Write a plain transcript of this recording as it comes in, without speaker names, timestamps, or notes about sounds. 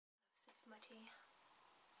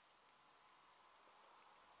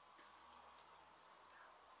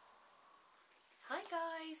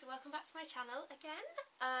guys, welcome back to my channel again.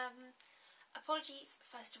 Apologies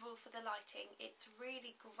first of all for the lighting. It's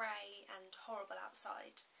really grey and horrible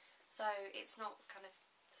outside, so it's not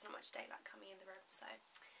there's not much daylight coming in the room, so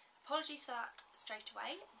apologies for that straight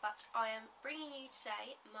away. But I am bringing you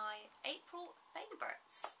today my April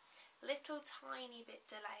favourites. Little tiny bit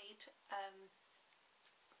delayed.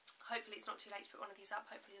 Hopefully it's not too late to put one of these up.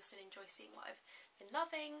 Hopefully you'll still enjoy seeing what I've been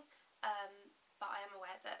loving. But I am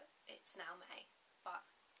aware that it's now May, but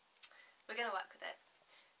we're going to work with it.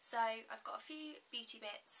 So I've got a few beauty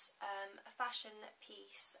bits, a fashion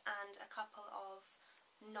piece and a couple of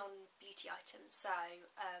non-beauty items, so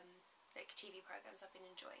like TV programmes I've been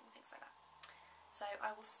enjoying, things like that. So I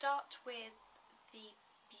will start with the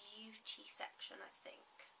beauty section, I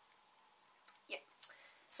think. Yeah.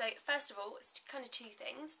 So first of all, it's kind of two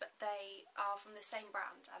things, but they are from the same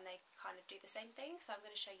brand and they kind of do the same thing, so I'm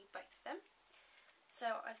going to show you both of them.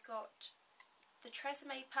 So I've got the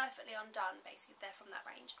Tresemme Perfectly Undone, basically they're from that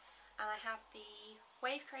range, and I have the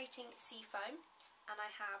Wave Creating Sea Foam and I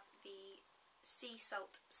have the Sea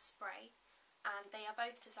Salt Spray, and they are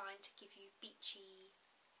both designed to give you beachy,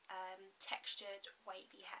 textured,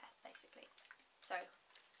 wavy hair, basically. So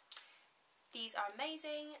these are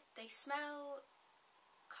amazing. They smell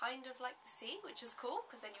kind of like the sea, which is cool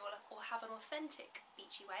because then you will have an authentic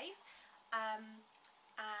beachy wave.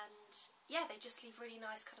 And yeah, they just leave really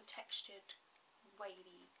nice kind of textured,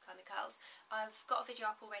 wavy kind of curls. I've got a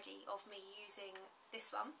video up already of me using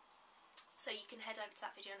this one, so you can head over to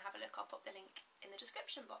that video and have a look. I'll pop the link in the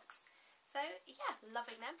description box. So yeah,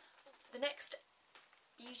 loving them. The next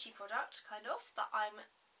beauty product kind of that I'm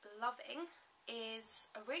loving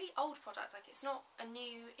is a really old product. Like, it's not a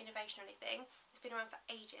new innovation or anything, it's been around for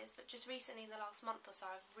ages, but just recently in the last month or so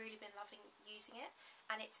I've really been loving using it,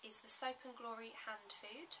 and it is the Soap & Glory Hand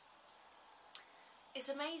Food. It's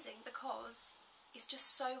amazing because it's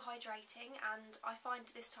just so hydrating, and I find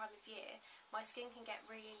this time of year my skin can get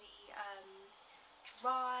really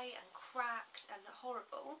dry and cracked and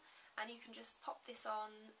horrible, and you can just pop this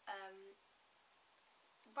on,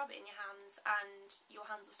 rub it in your hands, and your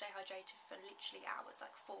hands will stay hydrated for literally hours,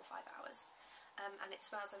 like 4 or 5 hours. And it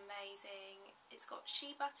smells amazing. It's got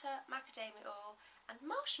shea butter, macadamia oil and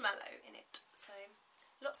marshmallow in it, so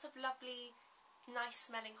lots of lovely, nice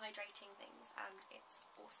smelling, hydrating things, and it's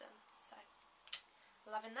awesome. So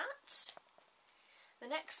loving that. The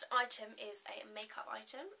next item is a makeup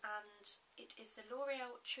item, and it is the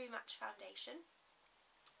L'Oreal True Match Foundation.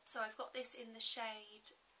 So I've got this in the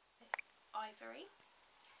shade Ivory,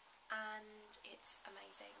 and it's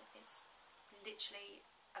amazing. It's literally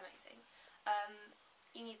amazing.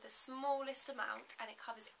 You need the smallest amount and it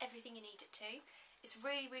covers everything you need it to. It's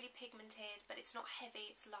really, really pigmented, but it's not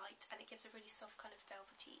heavy, it's light, and it gives a really soft kind of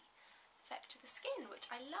velvety effect to the skin,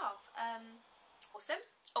 which I love. Awesome.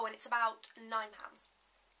 Oh, and it's about £9.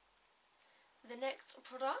 The next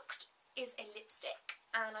product is a lipstick,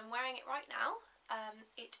 and I'm wearing it right now.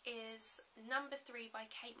 It is number 3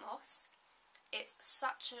 by Kate Moss. It's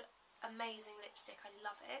such an amazing lipstick, I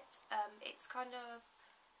love it.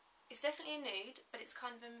 It's definitely a nude, but it's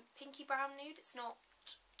kind of a pinky brown nude. It's not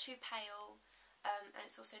too pale, and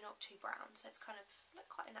it's also not too brown, so it's kind of like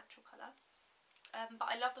quite a natural colour. But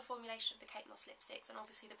I love the formulation of the Kate Moss lipsticks, and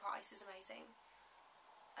obviously the price is amazing.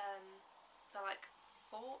 They're like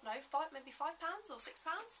maybe £5 or £6,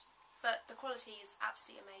 but the quality is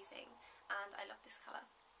absolutely amazing, and I love this colour.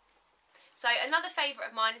 So another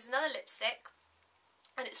favourite of mine is another lipstick,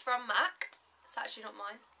 and it's from MAC. It's actually not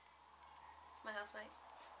mine, it's my housemate's.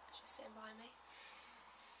 Just sitting behind me.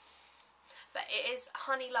 But it is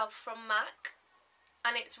Honey Love from MAC,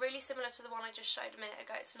 and it's really similar to the one I just showed a minute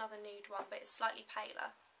ago. It's another nude one, but it's slightly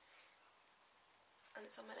paler, and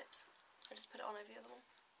it's on my lips. I just put it on over the other one.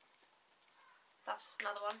 That's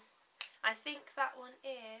another one. I think that one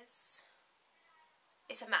is,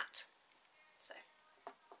 it's a matte. So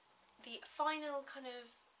the final kind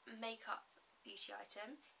of makeup beauty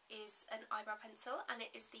item is an eyebrow pencil, and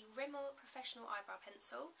it is the Rimmel Professional Eyebrow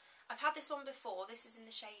Pencil. I've had this one before. This is in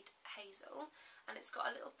the shade Hazel, and it's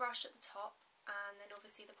got a little brush at the top, and then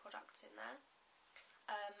obviously the product's in there.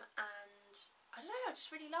 And I don't know, I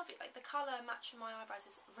just really love it. Like, the colour matching my eyebrows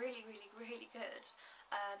is really, really, really good.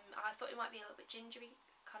 I thought it might be a little bit gingery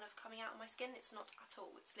kind of coming out of my skin. It's not at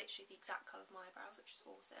all. It's literally the exact colour of my eyebrows, which is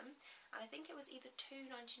awesome. And I think it was either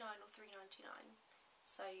 £2.99 or £3.99,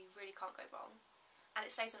 so you really can't go wrong. And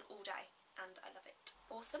it stays on all day, and I love it.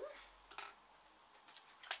 Awesome.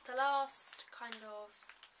 The last kind of,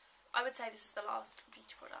 I would say this is the last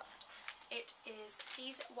beauty product. It is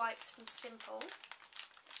these wipes from Simple.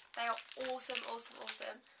 They are awesome, awesome,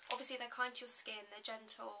 awesome. Obviously they're kind to your skin, they're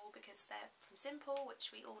gentle because they're from Simple,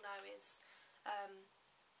 which we all know is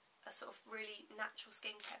a sort of really natural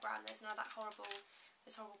skincare brand. There's none of that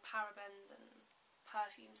those horrible parabens and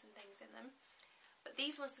perfumes and things in them. But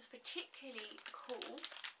these ones are particularly cool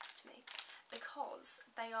to me because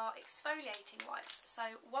they are exfoliating wipes.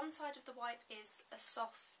 So one side of the wipe is a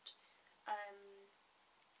soft,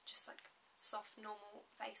 just like soft normal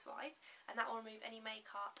face wipe, and that will remove any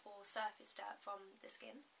makeup or surface dirt from the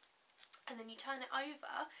skin. And then you turn it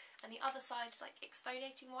over and the other side's like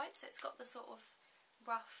exfoliating wipe, so it's got the sort of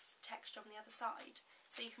rough texture on the other side,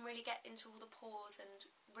 so you can really get into all the pores and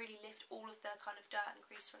really lift all of the kind of dirt and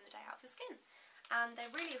grease from the day out of your skin. And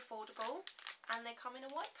they're really affordable and they come in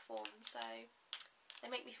a wipe form, so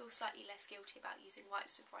they make me feel slightly less guilty about using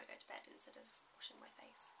wipes before I go to bed instead of washing my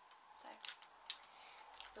face. So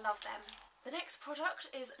love them. The next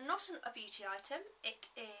product is not a beauty item,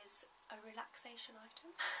 it is a relaxation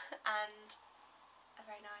item and a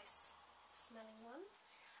very nice smelling one.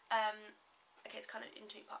 Okay, it's kind of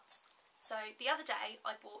in two parts. So the other day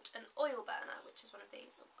I bought an oil burner, which is one of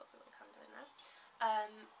these. Oh, I've got the little candle in there.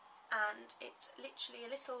 And it's literally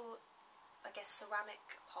a little, I guess,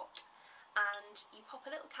 ceramic pot, and you pop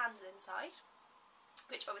a little candle inside,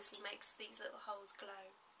 which obviously makes these little holes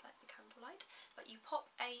glow like the candlelight, but you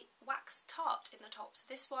pop a wax tart in the top. So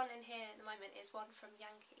this one in here at the moment is one from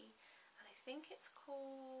Yankee, and I think it's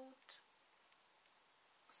called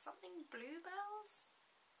something Bluebells?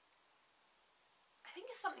 I think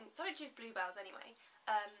it's something to do with bluebells anyway.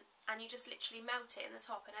 And you just literally melt it in the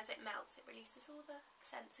top, and as it melts it releases all the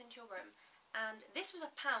scents into your room. And this was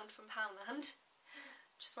 £1 from Poundland,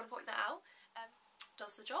 just want to point that out.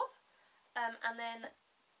 Does the job. And then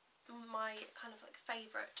my kind of like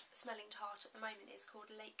favourite smelling tart at the moment is called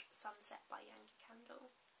Lake Sunset by Yankee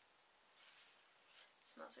Candle. It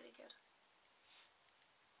smells really good.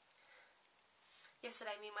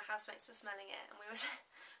 Yesterday me and my housemates were smelling it, and we were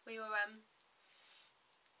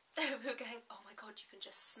we were going, oh my god, you can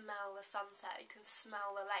just smell the sunset, you can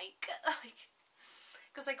smell the lake. Like,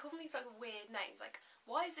 because they call them these like weird names, like,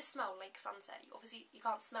 why does this smell Lake Sunset? Obviously you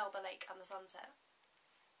can't smell the lake and the sunset.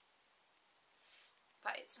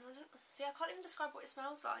 But it's, see, I can't even describe what it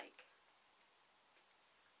smells like.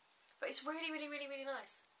 But it's really, really, really, really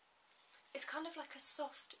nice. It's kind of like a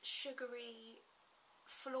soft, sugary,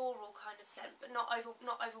 floral kind of scent, but not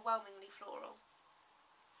overwhelmingly floral.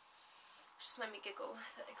 Just made me giggle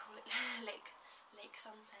that they call it Lake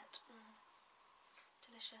Sunset.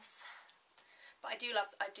 Delicious. But I do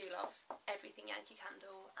love everything Yankee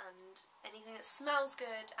Candle, and anything that smells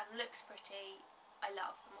good and looks pretty, I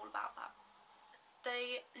love. I'm all about that.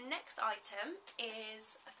 The next item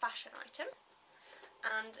is a fashion item,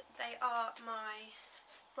 and they are my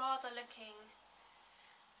rather looking,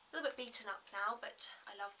 a little bit beaten up now, but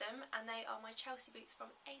I love them, and they are my Chelsea boots from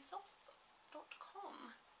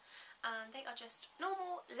ASOS.com. And they are just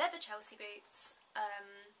normal leather Chelsea boots,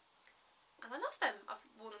 and I love them. I've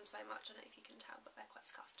worn them so much, I don't know if you can tell, but they're quite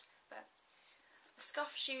scuffed. But a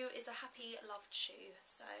scuffed shoe is a happy, loved shoe.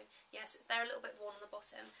 So yes, they're a little bit worn on the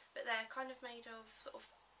bottom, but they're kind of made of sort of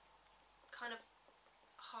kind of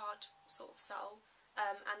hard sort of sole,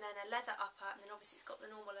 and then a leather upper, and then obviously it's got the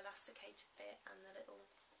normal elasticated bit and the little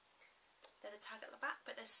leather tag at the back.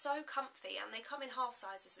 But they're so comfy, and they come in half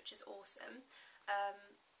sizes, which is awesome.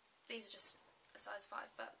 These are just a size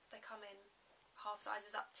 5, but they come in half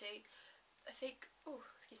sizes up to, I think, oh,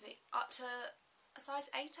 excuse me, up to a size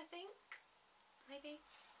 8, I think, maybe.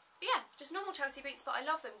 But yeah, just normal Chelsea boots, but I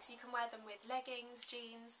love them because you can wear them with leggings,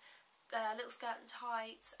 jeans, little skirt and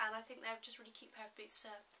tights, and I think they're just really cute pair of boots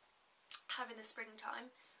to have in the springtime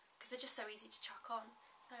because they're just so easy to chuck on.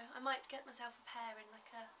 So I might get myself a pair in like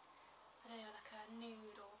a, I don't know, like a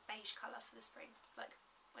nude or beige colour for the spring, like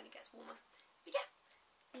when it gets warmer. But yeah,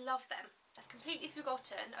 love them. I've completely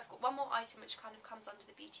forgotten, I've got one more item which kind of comes under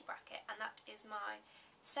the beauty bracket, and that is my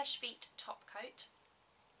Seche Vite top coat.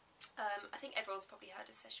 I think everyone's probably heard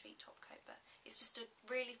of Seche Vite top coat, but it's just a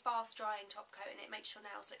really fast drying top coat, and it makes your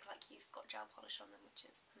nails look like you've got gel polish on them, which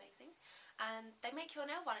is amazing. And they make your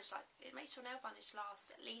nail varnish, like, it makes your nail varnish last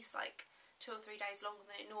at least like 2 or 3 days longer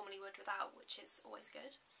than it normally would without, which is always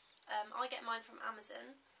good. I get mine from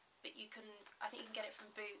Amazon, but you can, I think you can get it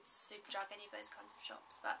from Boots, Superdrug, any of those kinds of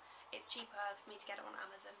shops, but it's cheaper for me to get it on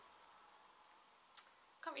Amazon.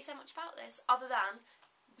 Can't really say much about this, other than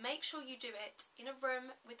make sure you do it in a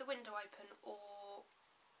room with the window open, or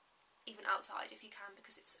even outside if you can,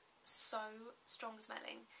 because it's so strong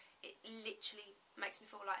smelling. It literally makes me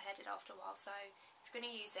feel lightheaded after a while, so if you're going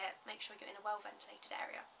to use it, make sure you're in a well ventilated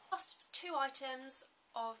area. Last 2 items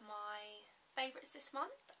of my favourites this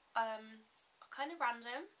month are kind of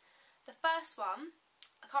random. the first one,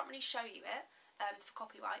 I can't really show you it for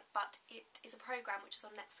copyright, but it is a programme which is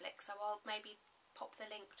on Netflix, so I'll maybe pop the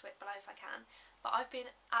link to it below if I can. But I've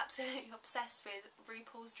been absolutely obsessed with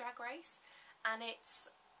RuPaul's Drag Race, and it's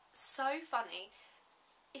so funny.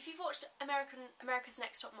 If you've watched America's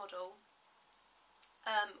Next Top Model,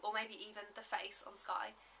 or maybe even The Face on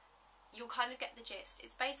Sky, you'll kind of get the gist.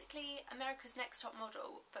 It's basically America's Next Top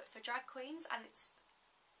Model, but for drag queens, and it's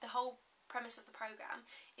the whole premise of the programme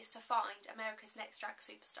is to find America's next drag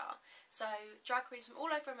superstar. So drag queens from all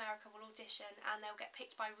over America will audition, and they'll get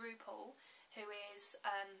picked by RuPaul, who is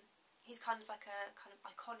he's kind of like a kind of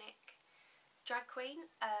iconic drag queen,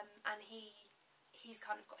 and he's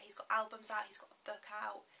got albums out, he's got a book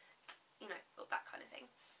out, you know, that kind of thing.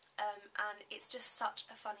 And it's just such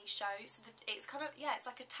a funny show. So it's kind of, yeah, it's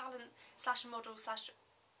like a talent slash model slash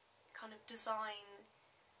kind of design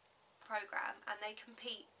programme, and they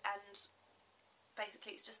compete, and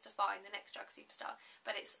basically it's just to find the next drag superstar.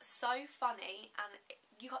 But it's so funny, and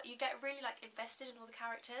you get really like invested in all the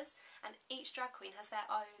characters, and each drag queen has their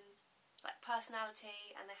own like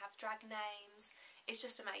personality, and they have drag names. It's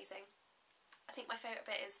just amazing. I think my favourite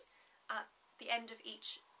bit is at the end of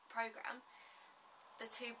each programme,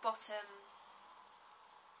 the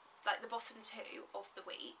bottom two of the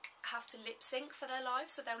week have to lip sync for their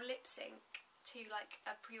lives. So they'll lip sync to like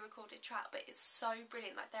a pre-recorded track, but it's so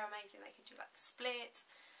brilliant. Like, they're amazing. They can do like splits,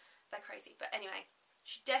 they're crazy. But anyway, you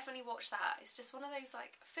should definitely watch that. It's just one of those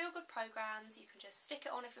like feel-good programmes. You can just stick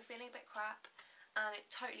it on if you're feeling a bit crap, and it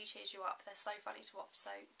totally cheers you up. They're so funny to watch,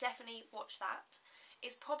 so definitely watch that.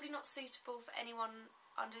 It's probably not suitable for anyone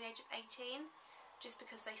under the age of 18, just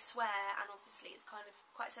because they swear, and obviously it's kind of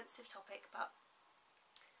quite a sensitive topic, but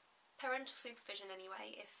parental supervision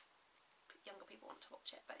anyway if younger people want to watch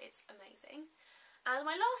it. But it's amazing. And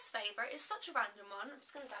my last favourite is such a random one. I'm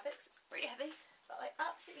just going to grab it because it's pretty heavy, but I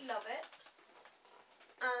absolutely love it.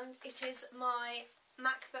 And it is my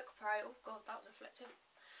MacBook Pro. Oh god, that was reflective.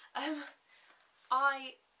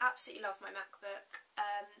 I absolutely love my MacBook.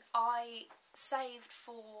 I saved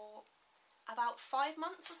for about 5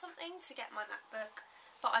 months or something to get my MacBook,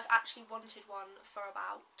 but I've actually wanted one for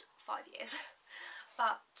about 5 years.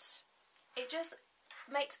 But it just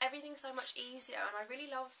makes everything so much easier, and I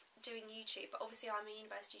really love doing YouTube. But obviously I'm a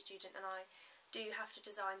university student, and I do have to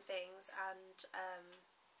design things and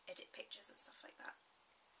edit pictures and stuff like that,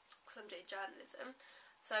 because I'm doing journalism.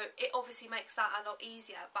 So it obviously makes that a lot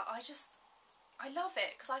easier, but I love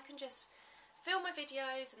it because I can just film my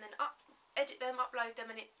videos and then edit them, upload them,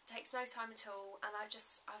 and it takes no time at all. And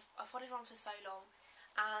I've wanted one for so long,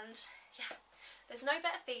 and yeah, there's no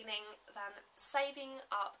better feeling than saving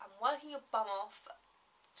up and working your bum off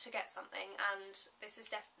to get something, and this was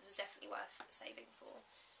definitely worth saving for,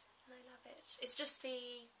 and I love it. It's just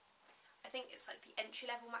I think it's like the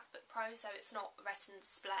entry-level MacBook Pro, so it's not Retina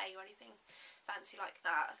display or anything fancy like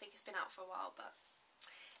that. I think it's been out for a while, but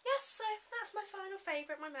yes, so that's my final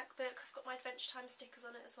favourite, my MacBook. I've got my Adventure Time stickers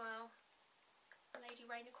on it as well. Lady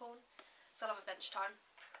Rainicorn. So I love Adventure Time.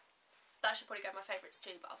 That should probably go my favourites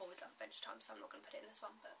too, but I've always loved Adventure Time, so I'm not going to put it in this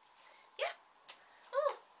one. But yeah.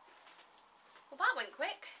 Oh, well, that went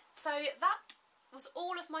quick. So that was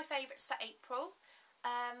all of my favourites for April.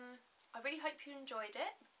 I really hope you enjoyed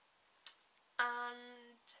it.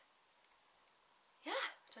 And yeah,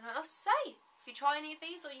 I don't know what else to say. If you try any of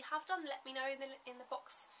these, or you have done, let me know in the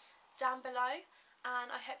box down below.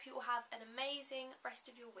 And I hope you all have an amazing rest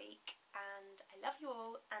of your week. And I love you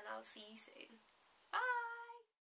all, and I'll see you soon.